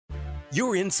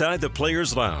You're inside the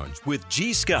Players Lounge with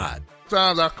G. Scott.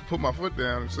 Sometimes I can put my foot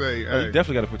down and say, hey, you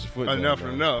definitely got to put your foot down. Enough is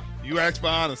enough. You ask for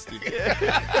honesty.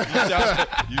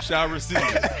 you shall receive.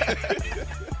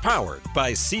 Powered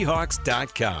by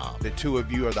Seahawks.com. The two of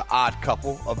you are the odd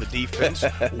couple of the defense.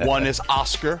 One is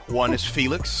Oscar, one is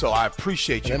Felix. So I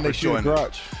appreciate you for joining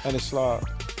us. And a slide.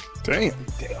 Damn.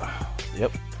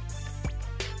 Yep.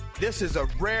 This is a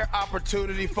rare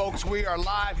opportunity, folks. We are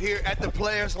live here at the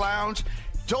Players Lounge,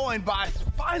 joined by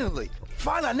finally,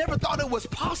 I never thought it was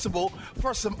possible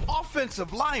for some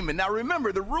offensive linemen. Now,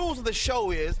 remember, the rules of the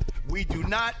show is we do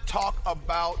not talk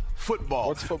about football.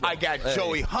 What's football? I got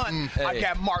Joey Hunt. I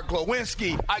got Mark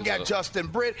Glowinski. I got Justin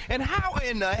Britt. And how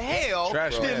in the hell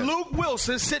did Luke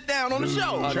Wilson sit down on the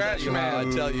show? I'll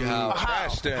tell you how.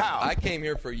 How? I came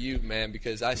here for you, man,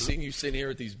 because I seen you sitting here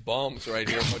with these bums right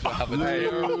here. Have a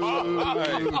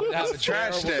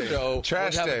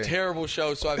terrible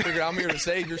show. So I figured I'm here to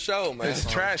save your show, man. It's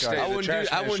trash day. I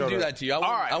wouldn't do that to you.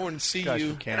 I wouldn't see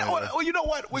you. Well, you know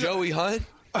what? Joey Hunt?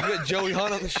 You got Joey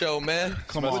Hunt on the show, man.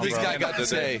 What this guy got to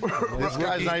say? This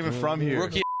guy's not even from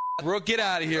here. Rook, get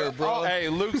out of here, bro. Hey,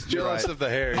 Luke's jealous of the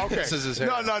hair. Okay. This is his hair.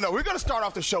 No. We're going to start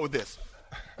off the show with this.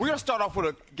 We're going to start off with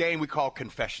a game we call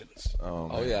Confessions.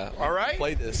 Oh yeah. All right?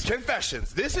 Play this.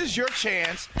 Confessions. This is your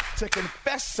chance to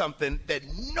confess something that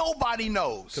nobody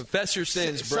knows. Confess your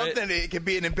sins, Brett. Something, it could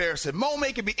be an embarrassing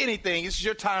moment. It could be anything. This is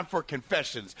your time for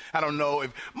confessions. I don't know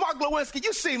if Mark Glowinski,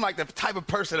 you seem like the type of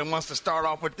person that wants to start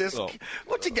off with this.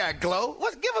 What you got, Glow?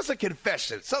 Give us a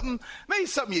confession. Maybe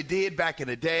something you did back in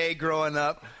the day growing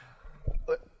up.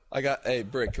 Hey,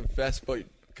 Britt, confess,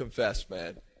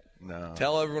 man. No.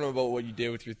 Tell everyone about what you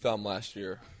did with your thumb last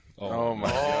year. Oh my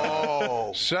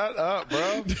God. Shut up,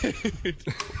 bro.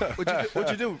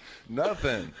 What'd you do?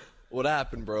 Nothing. What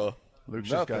happened, bro? Luke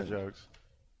just got jokes.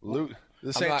 Luke,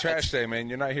 this ain't trash day, man.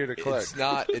 You're not here to collect.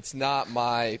 It's not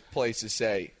my place to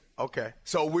say. Okay.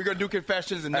 So we're going to do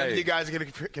confessions, and none of you guys are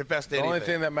going to confess to anything. The only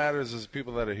thing that matters is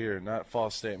people that are here, not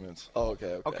false statements. Oh,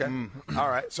 okay. All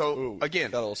right. So,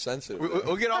 again, got a little sensitive.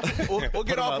 We'll get off. We'll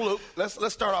get off Luke.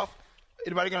 Let's start off.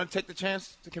 Anybody going to take the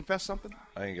chance to confess something?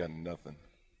 I ain't got nothing.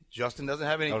 Justin doesn't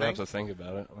have anything. I don't have to think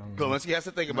about it. Glowinski has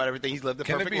to think about everything. He's lived a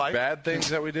perfect life. Can it be bad things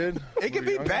that we did? It could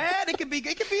be bad. It could be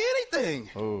anything.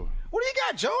 Oh. What do you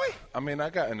got, Joey? I mean,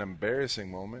 I got an embarrassing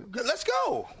moment. Let's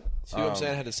go. See what I'm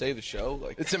saying? I had to save the show.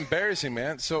 It's embarrassing,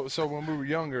 man. So when we were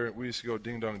younger, we used to go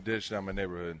ding dong ditch down my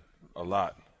neighborhood a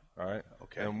lot. All right.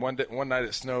 Okay. And one night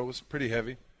it snowed. It was pretty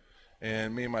heavy,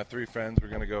 and me and my three friends were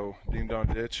gonna go ding dong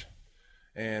ditch.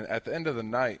 And at the end of the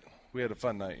night, we had a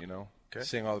fun night,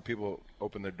 seeing all the people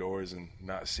open their doors and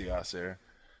not see us there.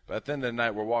 But at the end of the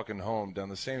night, we're walking home down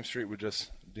the same street we just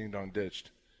ding dong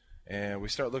ditched, and we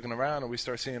start looking around and we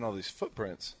start seeing all these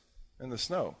footprints in the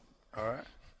snow. All right.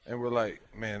 And we're like,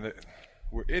 man,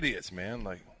 we're idiots, man.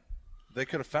 Like, they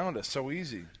could have found us so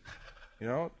easy,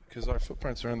 because our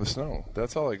footprints are in the snow.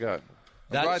 That's all I got.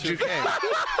 I'm glad you came.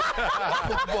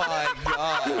 Oh, my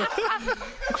God.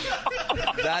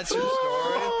 That's your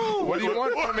story? What do you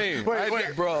want from me? Wait,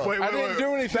 I didn't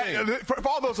do anything. For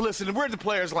all those listening, we're at the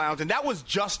Players Lounge, and that was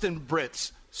Justin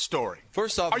Britt's story.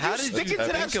 First off, how did you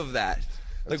think of that?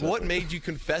 What made you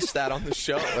confess that on the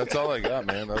show? That's all I got,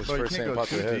 man. That was the first thing about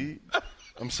the head.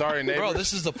 I'm sorry, neighbors. Bro,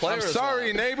 this is the Players I'm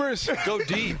sorry, Lounge. neighbors. Go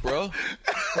deep, bro.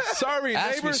 Sorry,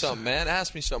 neighbors. Ask me something, man.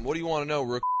 Ask me something. What do you want to know,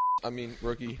 rookie?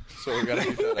 So we got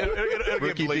to get that out.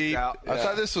 Rookie beat out. I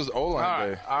thought this was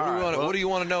O-line day. What do you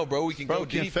want to know, bro? We can go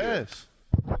deep. Confess.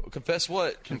 Confess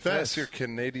what? Confess your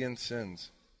Canadian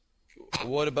sins.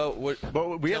 What about what?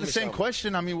 But we have the same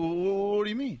question. I mean, what do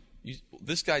you mean?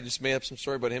 This guy just made up some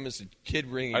story about him as a kid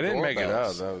ringing I didn't make it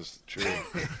up. doorbells. That was true.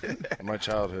 My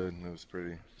childhood, it was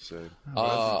pretty sad.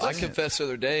 I confessed the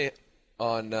other day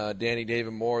on Danny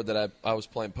David Moore that I was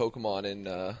playing Pokemon,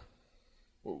 and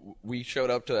we showed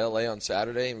up to L.A. on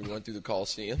Saturday, and we went through the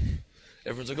Coliseum.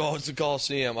 Everyone's like, "Oh, it's the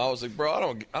Coliseum." I was like, "Bro, I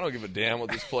don't give a damn what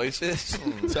this place is."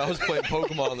 So I was playing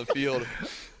Pokemon on the field.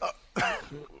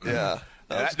 Yeah,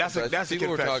 that's a people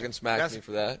were confession. talking smack to me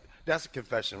for that. That's a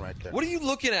confession right there. What are you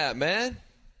looking at, man?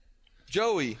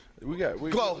 Joey. We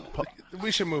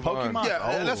should move on.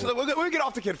 Yeah, we'll get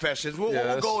off the confessions.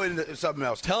 We'll go into something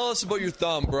else. Tell us about your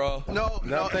thumb, bro.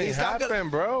 Nothing he's happened,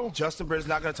 bro. Justin Britt's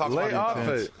not going to talk Lay about off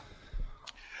defense. it.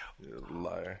 You're a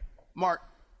liar. Mark,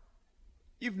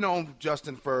 you've known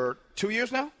Justin for 2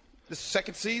 years now? This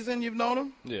second season you've known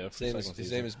him? Yeah. His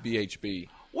name is BHB.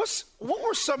 What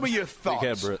were some of your thoughts? Big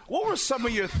head Britt. What were some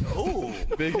of your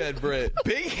Big head Britt.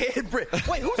 Big head Britt.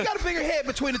 Wait, who's got a bigger head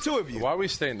between the two of you? Why are we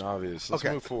stating obvious? Let's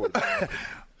move forward.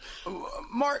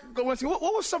 Mark Glowinski, what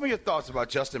were some of your thoughts about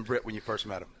Justin Britt when you first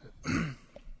met him?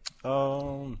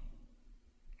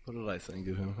 What did I think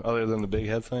of him? Other than the big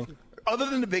head thing? Other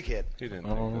than the big head. He didn't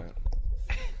think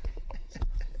that.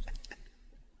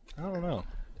 I don't know.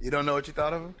 You don't know what you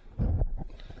thought of him?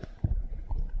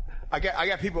 I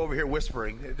got people over here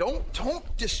whispering.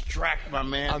 Don't distract my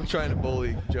man. I'm trying to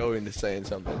bully Joey into saying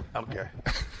something, Okay.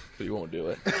 but he won't do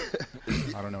it.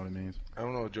 I don't know what it means. I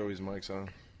don't know what Joey's mic's on.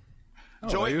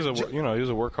 Joey, he was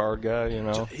a work hard guy, you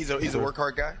know. he's a work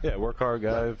hard guy. Yeah, work hard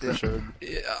guy for sure.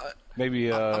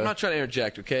 Maybe. I'm not trying to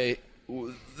interject, okay?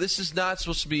 This is not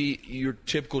supposed to be your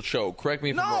typical show. Correct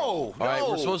me if I'm wrong. All right,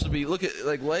 we're supposed to be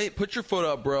put your foot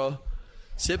up, bro.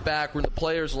 Sit back. We're in the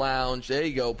players' lounge. There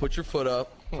you go. Put your foot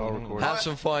up. Have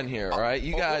some fun here. All right,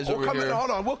 you guys over here.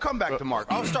 Hold on. We'll come back to Mark.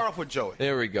 I'll start off with Joey.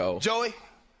 There we go. Joey,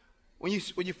 when you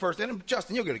first, and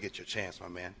Justin, you're gonna get your chance, my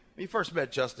man. When you first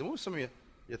met Justin, what were some of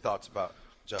your thoughts about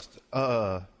Justin?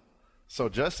 So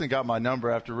Justin got my number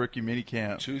after rookie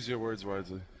minicamp. Choose your words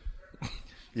wisely.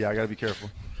 Yeah, I got to be careful.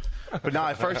 But now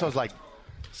at first I was like,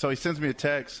 so he sends me a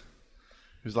text.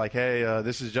 He was like, hey,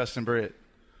 this is Justin Britt.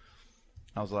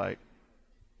 I was like,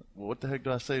 well, what the heck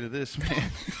do I say to this,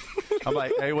 man? I'm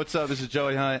like, hey, what's up? This is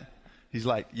Joey Hunt. He's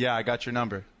like, yeah, I got your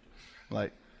number. I'm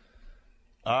like,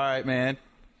 all right, man.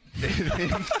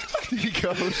 He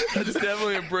goes, That's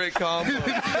definitely a break combo.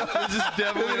 This is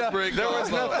definitely a break combo. There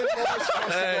was nothing more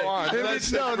supposed to go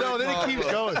on. then it keeps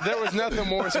going. There was nothing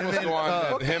more supposed to go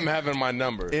on than him having my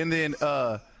number. And then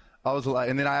I was like,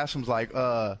 and then I asked him like,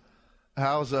 I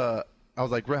was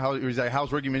like,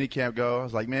 how's rookie minicamp go? I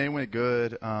was like, man, it went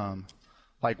good.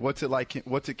 Like, what's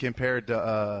it compared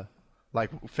to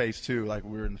like phase 2? Like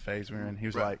we were in the phase we were in. He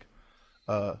was like,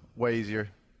 way easier.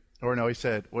 Or no, he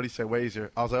said, what did he say? Way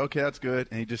easier. I was like, okay, that's good.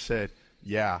 And he just said,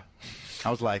 yeah. I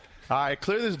was like, all right,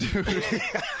 clear this dude.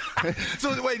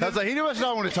 So wait, I was like, he must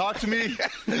not want to talk to me.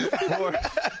 Or,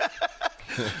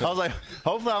 I was like,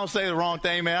 hopefully I don't say the wrong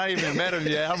thing, man. I ain't even met him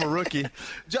yet. I'm a rookie.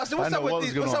 Justin, what's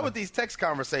up with these text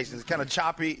conversations? Kind of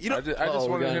choppy. You know, I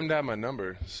just wanted him to have my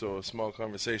number, so a small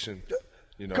conversation.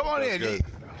 You know, come on in. good.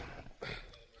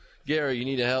 Gary, you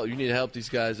need to help. You need to help these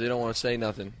guys. They don't want to say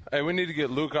nothing. Hey, we need to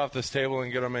get Luke off this table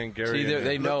and get him in Gary. See,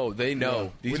 they know. They know. Yeah.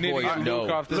 These we need boys to get know.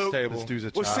 Luke off this table. This dude's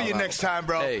a We'll see you child. next time,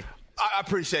 bro. Hey. I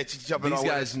appreciate you jumping These on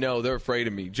guys know. They're afraid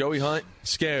of me. Joey Hunt,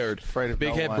 scared. Afraid of Big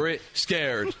no Head one. Britt,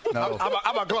 scared. No.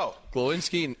 How about Glow?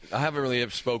 Glowinski, I haven't really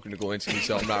ever spoken to Glowinski,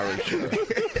 so I'm not really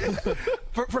sure.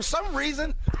 For some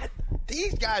reason,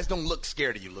 these guys don't look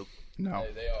scared of you, Luke. No.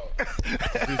 They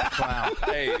are. He's a clown.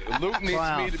 Hey, Luke needs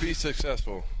Clown. me to be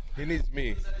successful. He needs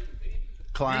me.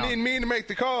 Clown. You need me to make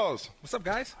the calls. What's up,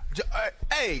 guys?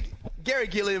 Hey, Gary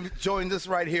Gilliam joined us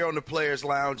right here on the Players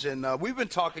Lounge, and we've been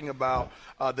talking about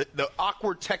the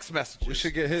awkward text messages. We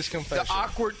should get his confession. The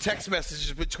awkward text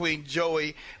messages between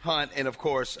Joey Hunt and, of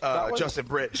course, Justin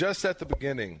Britt. Just at the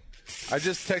beginning, I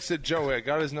just texted Joey. I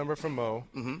got his number from Mo,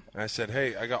 and I said,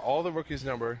 hey, I got all the rookies'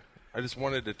 number. I just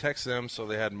wanted to text them so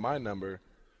they had my number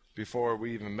before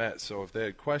we even met. So if they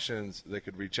had questions, they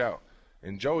could reach out.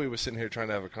 And Joey was sitting here trying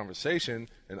to have a conversation,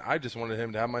 and I just wanted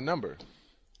him to have my number.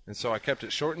 And so I kept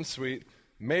it short and sweet.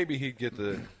 Maybe he'd get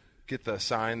the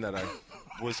sign that I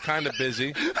was kind of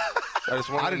busy. I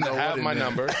just wanted him to have my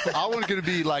number. I wasn't going to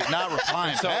be like not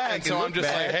replying back. And so I'm just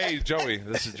like, hey, Joey,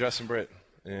 this is Justin Britt.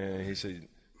 And he said,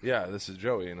 yeah, this is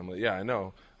Joey. And I'm like, yeah, I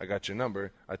know. I got your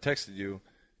number. I texted you.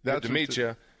 Good to meet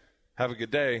you. Have a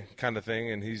good day, kind of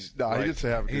thing. And he's he didn't say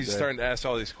have a good he's day. starting to ask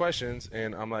all these questions,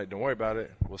 and I'm like, don't worry about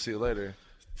it. We'll see you later.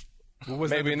 Was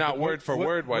Maybe not word for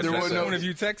word. There wasn't one of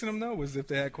you texting them, though? Was if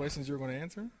they had questions you were going to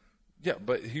answer? Yeah,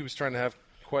 but he was trying to have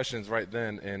questions right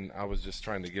then, and I was just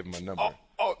trying to give him a number.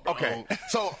 Oh, okay.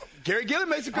 So Gary Gilliam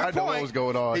makes a good point. I know what was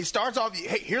going on. He starts off,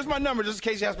 hey, here's my number just in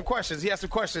case you have some questions. He has some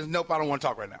questions. Nope, I don't want to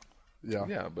talk right now.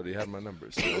 Yeah, but he had my number.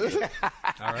 So.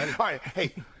 All right.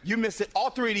 Hey, you missed it.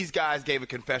 All three of these guys gave a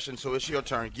confession, so it's your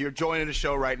turn. You're joining the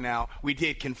show right now. We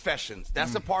did confessions.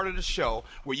 That's a part of the show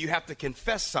where you have to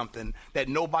confess something that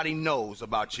nobody knows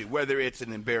about you, whether it's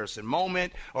an embarrassing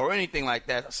moment or anything like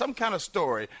that, some kind of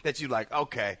story that you like,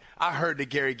 okay, I heard the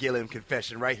Gary Gilliam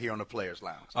confession right here on the Players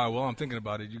Lounge. All right, well, I'm thinking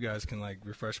about it. You guys can,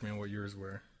 refresh me on what yours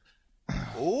were.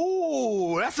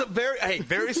 Ooh, that's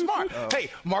very smart. Hey,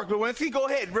 Mark Lewinsky, go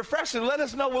ahead, refresh and let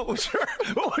us know what was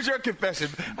your confession.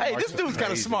 Hey, this dude's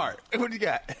kind of smart. What do you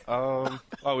got?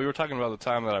 We were talking about the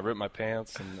time that I ripped my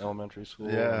pants in elementary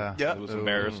school. Yeah. Yeah. It was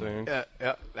embarrassing. Yeah,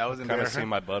 that was Kind of embarrassing. seen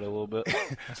my butt a little bit.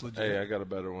 That's legit. Hey, I got a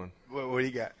better one. What do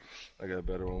you got? I got a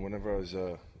better one. Whenever I was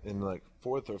in 4th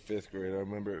or 5th grade, I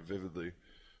remember it vividly.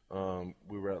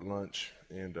 We were at lunch,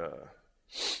 and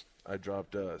I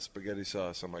dropped spaghetti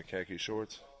sauce on my khaki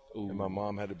shorts. And my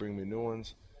mom had to bring me new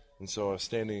ones. And so I was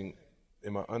standing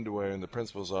in my underwear in the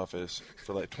principal's office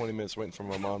for like 20 minutes waiting for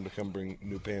my mom to come bring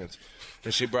new pants.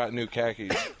 And she brought new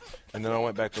khakis. And then I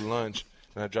went back to lunch,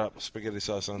 and I dropped spaghetti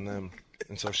sauce on them.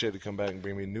 And so she had to come back and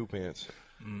bring me new pants.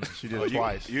 She did it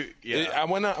twice. I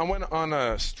went on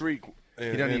a streak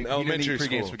in elementary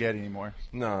school. Pregame spaghetti anymore.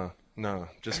 No,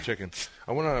 just chicken.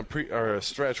 I went on a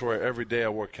stretch where every day I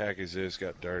wore khakis. It just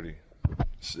got dirty.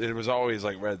 It was always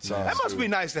like red sauce. That must be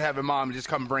nice to have a mom just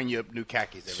come bring you new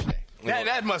khakis every day.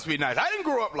 That must be nice. I didn't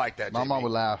grow up like that, My JB. mom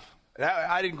would laugh.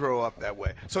 I didn't grow up that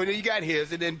way. So then you got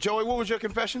his. And then, Joey, what was your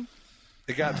confession?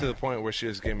 It got to the point where she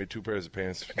just gave me 2 pairs of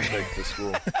pants to take to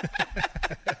school.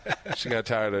 She got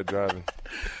tired of driving.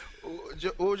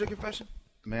 What was your confession?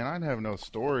 Man, I didn't have no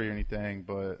story or anything,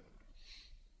 but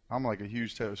I'm like a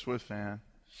huge Taylor Swift fan.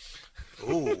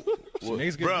 Ooh. Bro,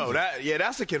 music.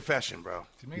 that's a confession, bro.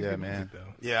 Yeah, man.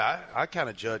 Yeah, I kind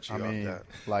of judge you on that.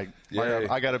 Like, Yeah.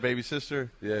 I got a baby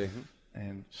sister, Yay.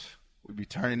 and we'd be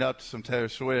turning up to some Taylor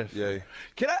Swift. Yay.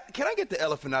 Can I get the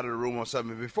elephant out of the room on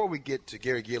something before we get to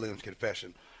Gary Gilliam's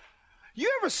confession?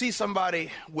 You ever see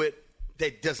somebody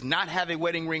that does not have a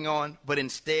wedding ring on, but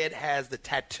instead has the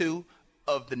tattoo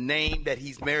of the name that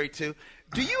he's married to?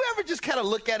 Do you ever just kind of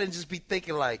look at it and just be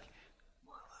thinking like,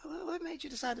 what made you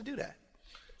decide to do that?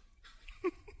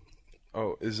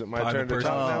 Oh, is it my turn to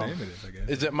talk now?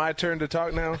 Is it my turn to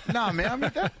talk now? Nah, man. I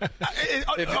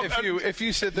mean, If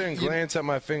you sit there and glance at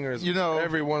my fingers,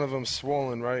 every one of them's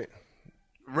swollen, right?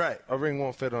 Right. A ring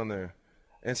won't fit on there.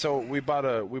 And so we bought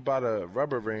a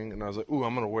rubber ring, and I was like, ooh,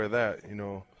 I'm going to wear that, you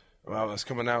know. I was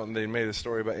coming out, and they made a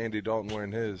story about Andy Dalton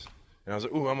wearing his. And I was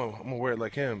like, ooh, I'm gonna wear it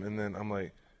like him. And then I'm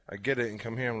like, I get it and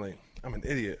come here, I'm like, I'm an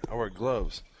idiot. I wear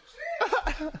gloves.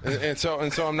 and so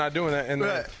I'm not doing that.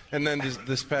 And then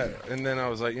this pet. And then I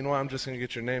was like, you know what, I'm just going to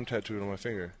get your name tattooed on my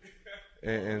finger.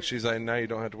 And she's like, now you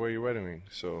don't have to wear your wedding ring.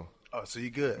 So. Oh, so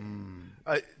you good.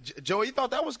 Joey, you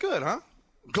thought that was good, huh?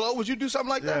 Glow, would you do something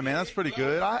like that? Yeah, man, that's pretty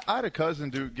good. I had a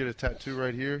cousin get a tattoo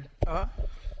right here. Uh-huh.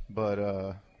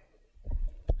 But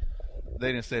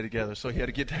they didn't stay together, so he had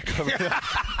to get that covered up.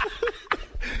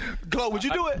 Glow, would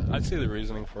you do it? I'd see the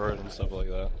reasoning for it and stuff like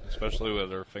that, especially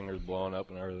with her fingers blowing up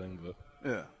and everything. But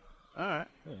yeah. All right.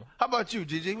 Yeah. How about you,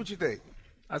 Gigi? What you think?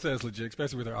 I'd say that's legit,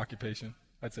 especially with her occupation.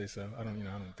 I'd say so. I don't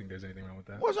think there's anything wrong with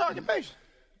that. What's her occupation?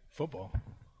 Football.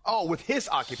 Oh, with his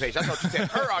occupation. I thought you said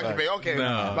her occupation. Okay,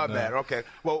 my bad. Okay.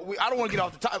 Well, I don't want to get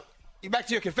off the top. Back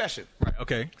to your confession. Right.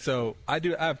 Okay. So I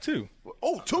have 2.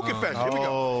 Oh, 2 confessions.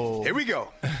 Here we go.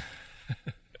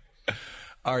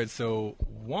 All right. So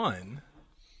one,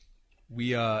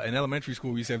 we in elementary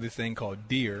school we used to have this thing called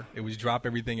DEAR. It was drop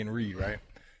everything and read, right?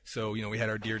 So we had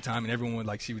our DEAR time, and everyone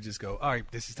would she would just go, all right,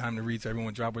 this is time to read. So everyone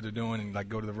would drop what they're doing and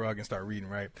go to the rug and start reading,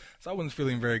 right? So I wasn't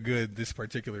feeling very good this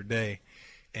particular day.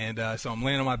 And so I'm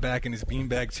laying on my back in this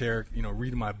beanbag chair,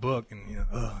 reading my book, and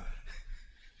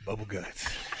bubble guts.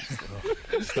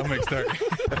 Stomach start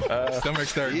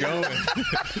going.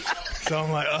 So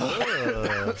I'm like,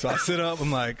 oh. So I sit up.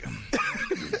 I'm like,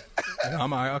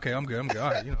 I'm all right. Okay, I'm good.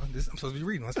 All right, I'm supposed to be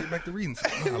reading. Let's get back to reading. So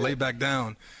I lay back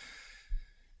down,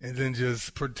 and then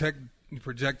just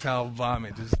projectile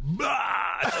vomit, just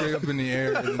straight up in the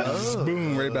air, and just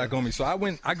boom, right back on me. So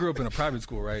I grew up in a private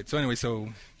school, right? So anyway,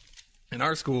 in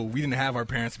our school, we didn't have our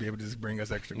parents to be able to just bring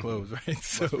us extra clothes, right?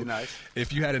 So must be nice.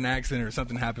 If you had an accident or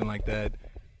something happened like that,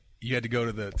 you had to go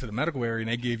to the medical area, and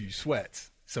they gave you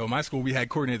sweats. So in my school, we had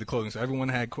coordinated clothing. So everyone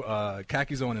had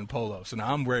khakis on and polo. So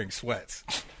now I'm wearing sweats.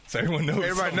 So everyone knows.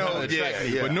 Everybody knows,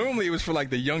 yeah. But normally it was for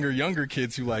the younger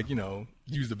kids who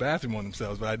use the bathroom on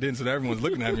themselves. But I didn't, so everyone's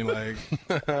looking at me like,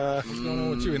 what's going on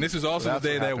with you? And this was also the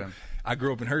day that I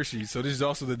grew up in Hershey, so this is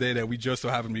also the day that we just so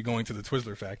happened to be going to the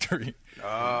Twizzler factory.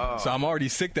 Oh. So I'm already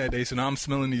sick that day, so now I'm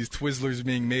smelling these Twizzlers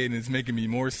being made, and it's making me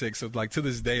more sick. So to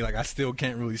this day, I still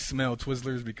can't really smell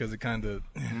Twizzlers because it kind of.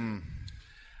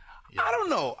 I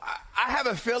don't know. I have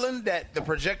a feeling that the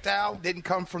projectile didn't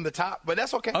come from the top, but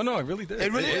that's okay. Oh no, it really did.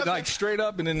 It really it straight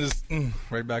up and then just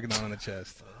right back down on the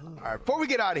chest. All right, before we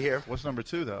get out of here, what's number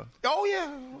 2 though? Oh yeah,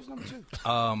 what's number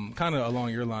 2? Kind of along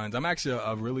your lines. I'm actually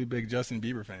a really big Justin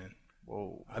Bieber fan.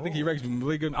 Whoa. I think he makes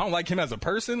really good. I don't like him as a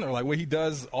person or what he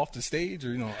does off the stage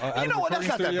or that's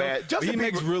not that bad. Justin Bieber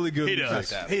makes really good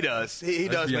music. He does. He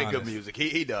does make good music.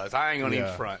 He does. I ain't gonna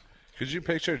even front. Could you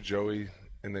picture Joey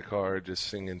in the car just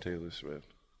singing Taylor Swift?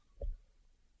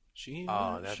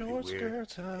 That'd be weird.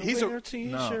 He's a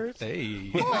t-shirt. No.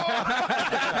 Hey.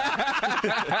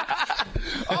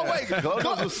 Oh wait, Glow,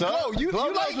 you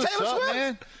like Taylor Swift?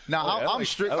 Man? Now I'm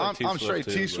straight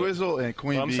T-Swizzle and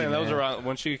Queen Bee. I'm saying that was around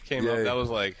when she came up. That was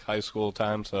high school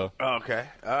time. So okay,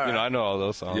 all right. I know all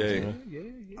those songs. Yeah.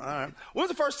 All right. When was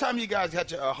the first time you guys had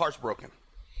your hearts broken?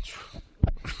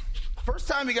 First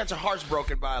time you got your hearts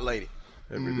broken by a lady.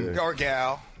 Every day. Or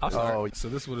gal. So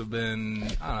this would have been,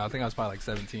 I don't know, I think I was probably like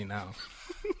 17 now.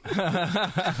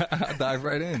 I dive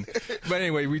right in. But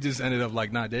anyway, we just ended up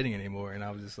like not dating anymore, and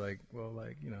I was just like, well,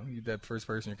 like, you know, you're that first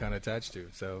person you're kind of attached to.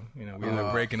 So, you know, we ended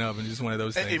up breaking up, and just one of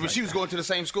those things. And she was going to the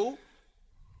same school?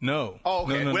 No. Oh,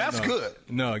 okay. No, well, that's good.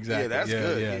 No, exactly. Yeah, that's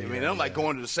good. Yeah, I mean, they don't like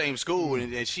going to the same school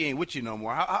and she ain't with you no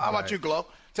more. How about you, Glow?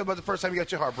 Tell me about the first time you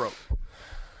got your heart broke.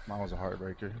 Mine was a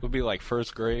heartbreaker. It would be like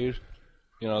first grade.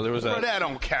 You know, there was Bro, that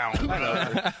don't count. I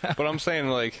know. But I'm saying,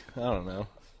 like, I don't know.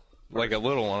 Like a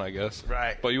little one, I guess.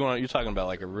 Right. But you're talking about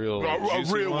like a real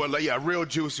juicy real one. Like, yeah, a real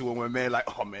juicy one, man.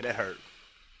 Like, oh, man, that hurt.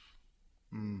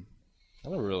 I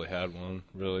never really had one,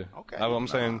 really. Okay. I'm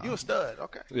saying. You a stud.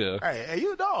 Okay. Yeah. Hey,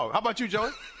 you a dog. How about you,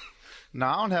 Joey? No,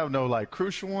 I don't have no like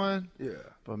crucial one. Yeah.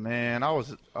 But man, I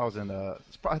was in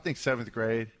I think 7th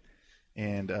grade,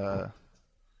 and I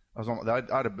was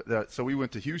on. So we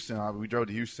went to Houston. We drove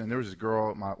to Houston. There was this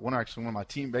girl, one of my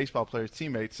team baseball players'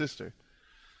 teammate's sister.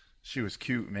 She was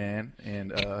cute, man,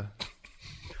 and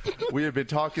we had been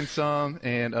talking some,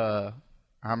 and I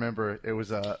remember it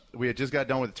was we had just got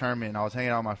done with the tournament, and I was hanging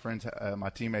out at my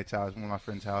teammate's house, one of my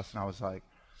friend's house, and I was like,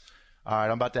 all right,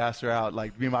 I'm about to ask her out,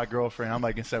 like, be my girlfriend. I'm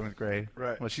like in 7th grade.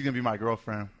 Right. Well, she's gonna be my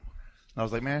girlfriend. And I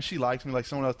was like, man, she likes me. Like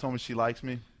someone else told me she likes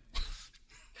me.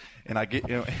 And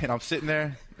and I'm sitting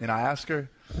there, and I ask her,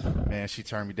 man, she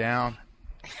turned me down.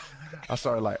 I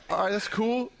started like, all right, that's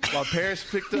cool. My parents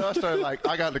picked up. I started like,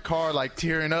 I got in the car like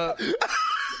tearing up.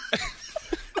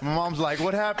 My mom's like,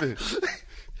 what happened?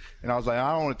 And I was like,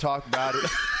 I don't want to talk about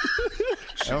it.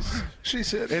 She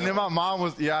said, and then my mom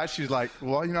was, she was like,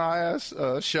 well, you know, I asked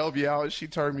Shelby out. She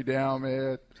turned me down,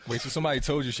 man. Wait, so somebody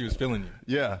told you she was feeling you?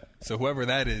 Yeah. So whoever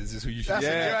that is who you should.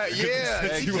 Yeah,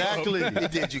 exactly. He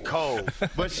did you cold.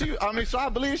 But so I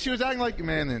believe she was acting like,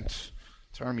 man, and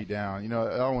turned me down. You know,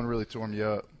 that one really tore me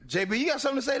up. JB, you got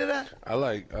something to say to that? I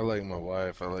like my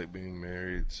wife. I like being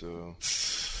married, so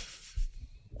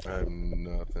I have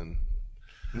nothing.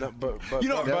 No, but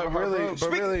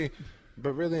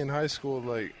really in high school,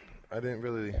 like I didn't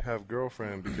really have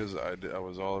girlfriend because I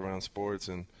was all around sports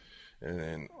and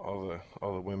all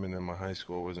the women in my high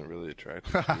school wasn't really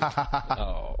attracted to me.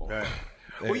 Oh. Right.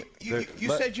 Well, you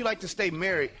said you like to stay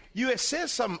married. You had said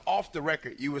something off the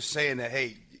record. You were saying that,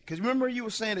 hey, because remember you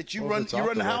were saying that you run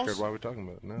the house. Why are we talking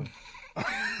about it now?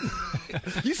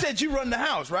 You said you run the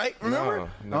house, right?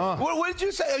 Remember? No. What did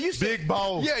you say? You said, big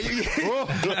balls. Yeah.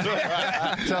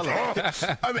 Tell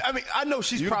her. I mean, I know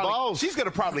she's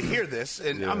gonna probably hear this,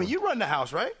 and Yeah. I mean, you run the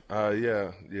house, right?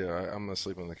 Yeah. I'm gonna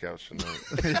sleep on the couch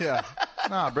tonight. Yeah.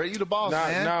 Nah, bro, you the boss,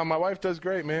 man. Nah, my wife does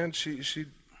great, man. She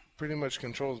pretty much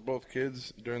controls both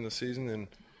kids during the season, and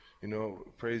you know,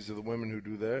 praise to the women who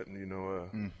do that. And you know,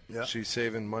 she's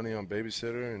saving money on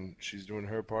babysitter, and she's doing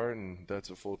her part, and that's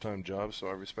a full-time job. So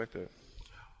I respect that.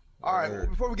 All right,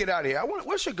 before we get out of here,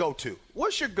 what's your go-to?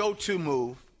 What's your go-to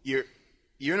move? You're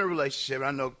in a relationship.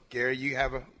 I know, Gary, you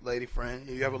have a lady friend.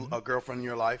 You have a girlfriend in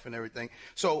your life and everything.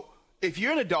 So if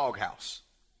you're in a doghouse,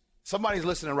 somebody's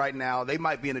listening right now. They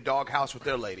might be in a doghouse with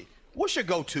their lady. What's your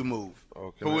go-to move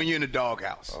for when you're in a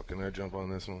doghouse? Oh, can I jump on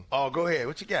this one? Oh, go ahead.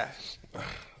 What you got?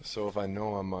 So if I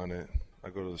know I'm on it, I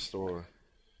go to the store,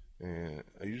 and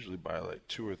I usually buy like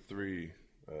 2 or 3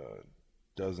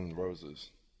 dozen roses.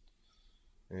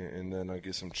 And then I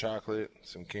get some chocolate,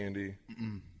 some candy,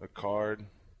 a card,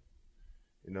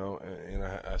 you know, and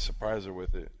I surprise her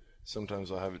with it.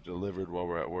 Sometimes I'll have it delivered while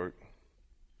we're at work.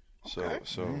 Okay.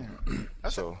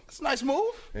 That's a nice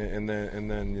move. And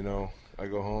then you know, I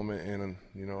go home and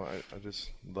you know, I just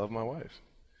love my wife.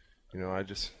 You know, I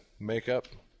just make up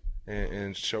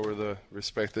and show her the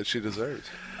respect that she deserves.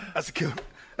 That's a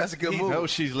good move. You know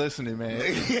she's listening, man.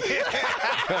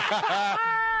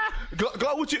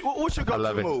 Glow, what's your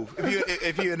go-to move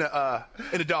if you're in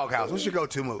a doghouse? What's your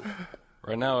go-to move?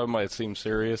 Right now, it might seem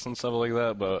serious and stuff like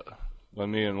that, but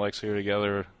when me and Lexi are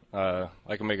together,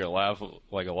 I can make her laugh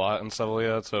like a lot and stuff like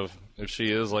that. So if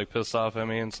she is like pissed off at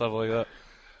me and stuff like that,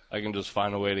 I can just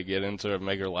find a way to get into her,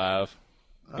 make her laugh,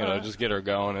 you know, just get her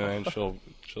going, and then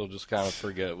she'll just kind of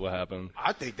forget what happened.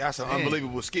 I think that's an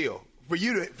unbelievable skill. For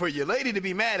your lady to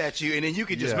be mad at you, and then you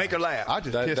can just make her laugh. I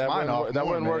just pissed mine off. That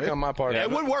wouldn't work on my part.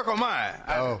 It wouldn't work on mine.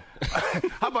 Oh.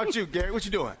 How about you, Gary? What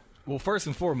you doing? Well, first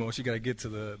and foremost, you got to get to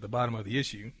the bottom of the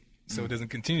issue, so it doesn't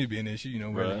continue to be an issue. You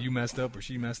know, whether you messed up or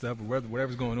she messed up or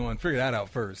whatever's going on, figure that out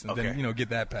first, and then you know get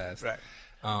that passed. Right.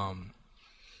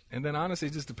 And then honestly,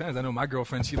 it just depends. I know my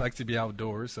girlfriend, she likes to be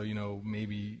outdoors, so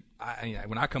maybe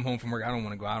when I come home from work, I don't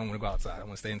want to go outside. I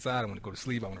want to stay inside. I want to go to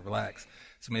sleep. I want to relax.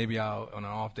 So maybe I'll on an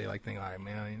off day think, all right,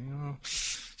 man,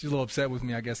 she's a little upset with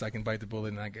me. I guess I can bite the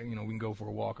bullet and we can go for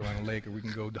a walk around the lake, or we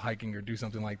can go hiking or do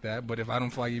something like that. But if I don't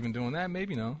feel like even doing that,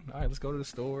 maybe no. All right, let's go to the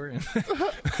store and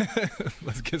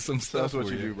let's get some stuff. That's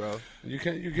what you do, bro.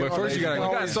 But first you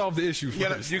gotta solve the issue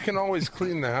first. You can always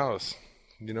clean the house.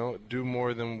 Do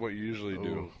more than what you usually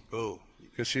do.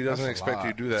 Because she doesn't expect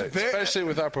you to do that, especially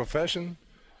with our profession.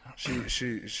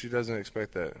 She doesn't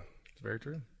expect that. It's very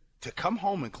true. To come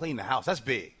home and clean the house, that's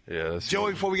big. Yeah, that's Joey,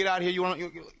 huge. before we get out of here,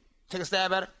 you take a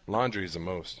stab at it? Laundry is the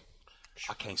most.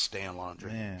 I can't stand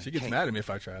laundry. Man. She gets mad at me if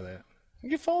I try that.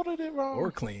 You folded it wrong.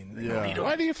 Or clean. Yeah.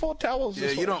 Why do you fold towels?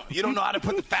 Yeah, you don't know how to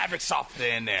put the fabric softener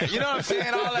in there. You know what I'm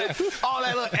saying? All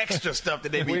that little extra stuff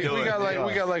that they be doing. We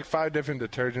got like 5 different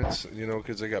detergents,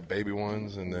 because they got baby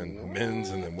ones and then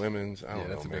men's and then women's. I don't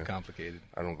know, that's a bit complicated.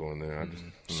 I don't go in there. I just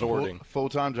Sorting.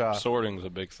 Full-time job. Sorting's a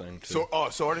big thing too.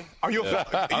 Sorting? Are you?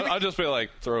 I'll just be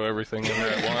like, throw everything in there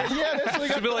at once. Yeah,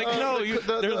 that's She'll be like, no,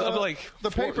 I'm like,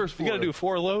 the papers. You got to do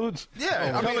 4 loads.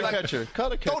 Yeah, Color catcher.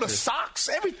 Throw the socks,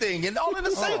 everything, and all in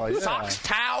the same. yeah. Socks,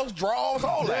 towels, drawers,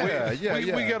 all that.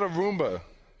 We got a Roomba,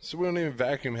 so we don't even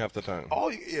vacuum half the time. Oh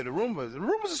yeah, the Roombas. The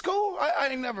Roombas is cool. I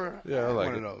ain't never Yeah, I like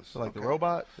one it. of those. Like the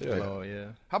robot. Yeah. Oh, yeah.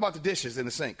 How about the dishes in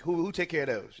the sink? Who take care of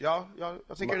those? Y'all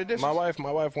take care of the dishes? My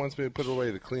wife wants me to put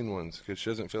away the clean ones because she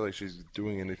doesn't feel like she's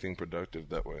doing anything productive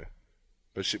that way.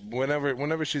 But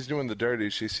whenever she's doing the dirty,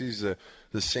 she sees the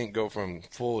sink go from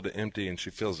full to empty, and she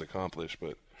feels accomplished.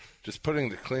 But just putting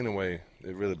the clean away,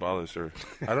 it really bothers her.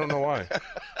 I don't know why.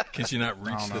 Can she not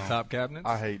reach the top cabinets?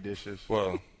 I hate dishes.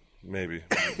 Well, maybe.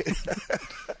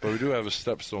 But we do have a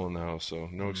step stool in the house, so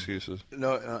no excuses.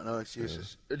 No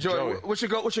excuses. Joey, what's your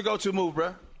go-to move,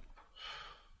 bro?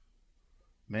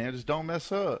 Man, just don't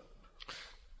mess up.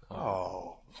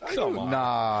 Oh, Come on.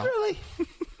 Nah. really?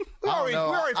 We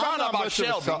already found out about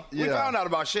Shelby. We found out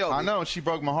about Shelby. I know, and she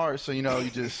broke my heart. So you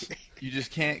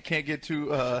just can't get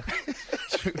too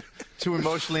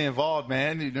emotionally involved,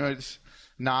 man. It's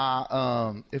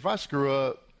if I screw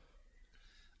up,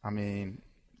 I mean,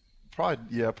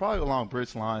 probably along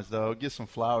Britt's lines though. Get some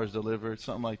flowers delivered,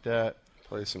 something like that.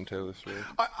 Play some Taylor Swift.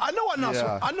 I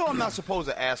know I'm not supposed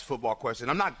to ask football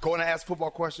questions. I'm not going to ask football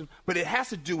questions, but it has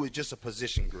to do with just a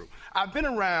position group. I've been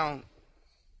around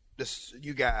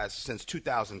you guys since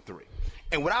 2003,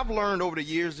 and what I've learned over the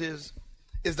years is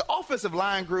the offensive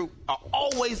line group are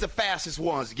always the fastest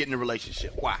ones to get in a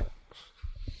relationship. Why?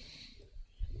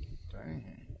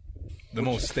 The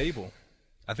most stable.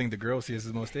 I think the girls see us as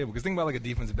the most stable. Because think about like a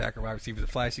defensive back or wide receiver, the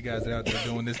flashy guys that are out there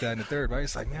doing this, that, and the third, right?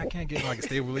 It's like, man, I can't get like a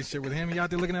stable relationship with him. And you out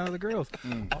there looking at other girls.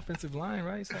 Offensive line,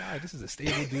 right? It's like, all right, this is a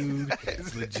stable dude.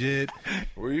 It's legit.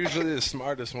 We're usually the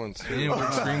smartest ones, too. And we're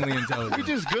extremely intelligent. We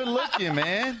just good looking,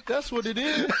 man. That's what it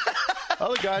is.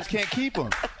 Other guys can't keep them.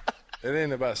 It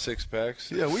ain't about 6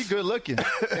 packs. Yeah, we good looking.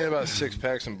 It ain't about 6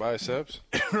 packs and biceps.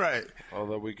 Right.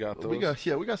 Although we got those. We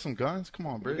got some guns. Come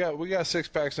on, bro. We got 6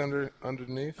 packs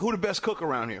underneath. Who the best cook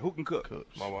around here? Who can cook?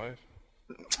 My wife.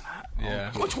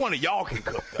 Yeah. Which one of y'all can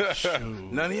cook?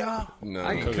 None of y'all? No.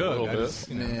 I can cook. I just,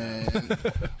 Man.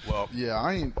 Well, Yeah,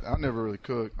 I never really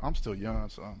cooked. I'm still young,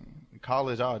 so in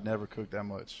college I would never cook that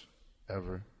much,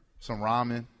 ever. Some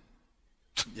ramen.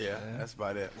 yeah, that's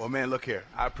about it. Well, man, look here.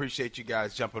 I appreciate you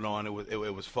guys jumping on. It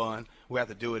was fun. We have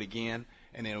to do it again.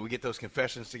 And then we get those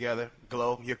confessions together.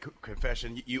 Glow, your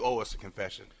confession, you owe us a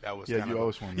confession. That was Yeah, you owe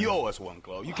us one, You man. owe us one,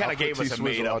 Glow. You kind I'll of gave put us a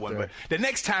T-Swizzle made-up out one, there. but the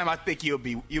next time I think you'll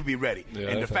be ready. Yeah, and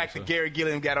I the think fact so. that Gary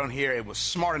Gilliam got on here and was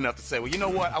smart enough to say, well, you know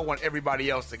what? I want everybody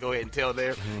else to go ahead and tell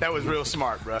theirs. That was real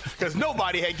smart, bro. Because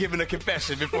nobody had given a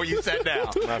confession before you sat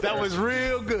down. That was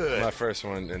real good. My first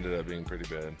one ended up being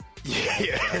pretty bad.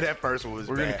 Yeah, that first one was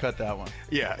We're bad. gonna cut that one.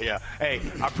 Yeah. Hey,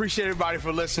 I appreciate everybody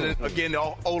for listening. Again,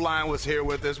 the O-line was here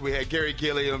with us. We had Gary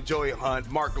Gilliam, Joey Hunt,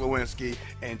 Mark Lewinsky,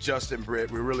 and Justin Britt.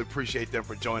 We really appreciate them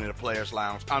for joining the Players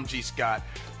Lounge. I'm G. Scott.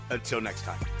 Until next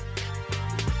time.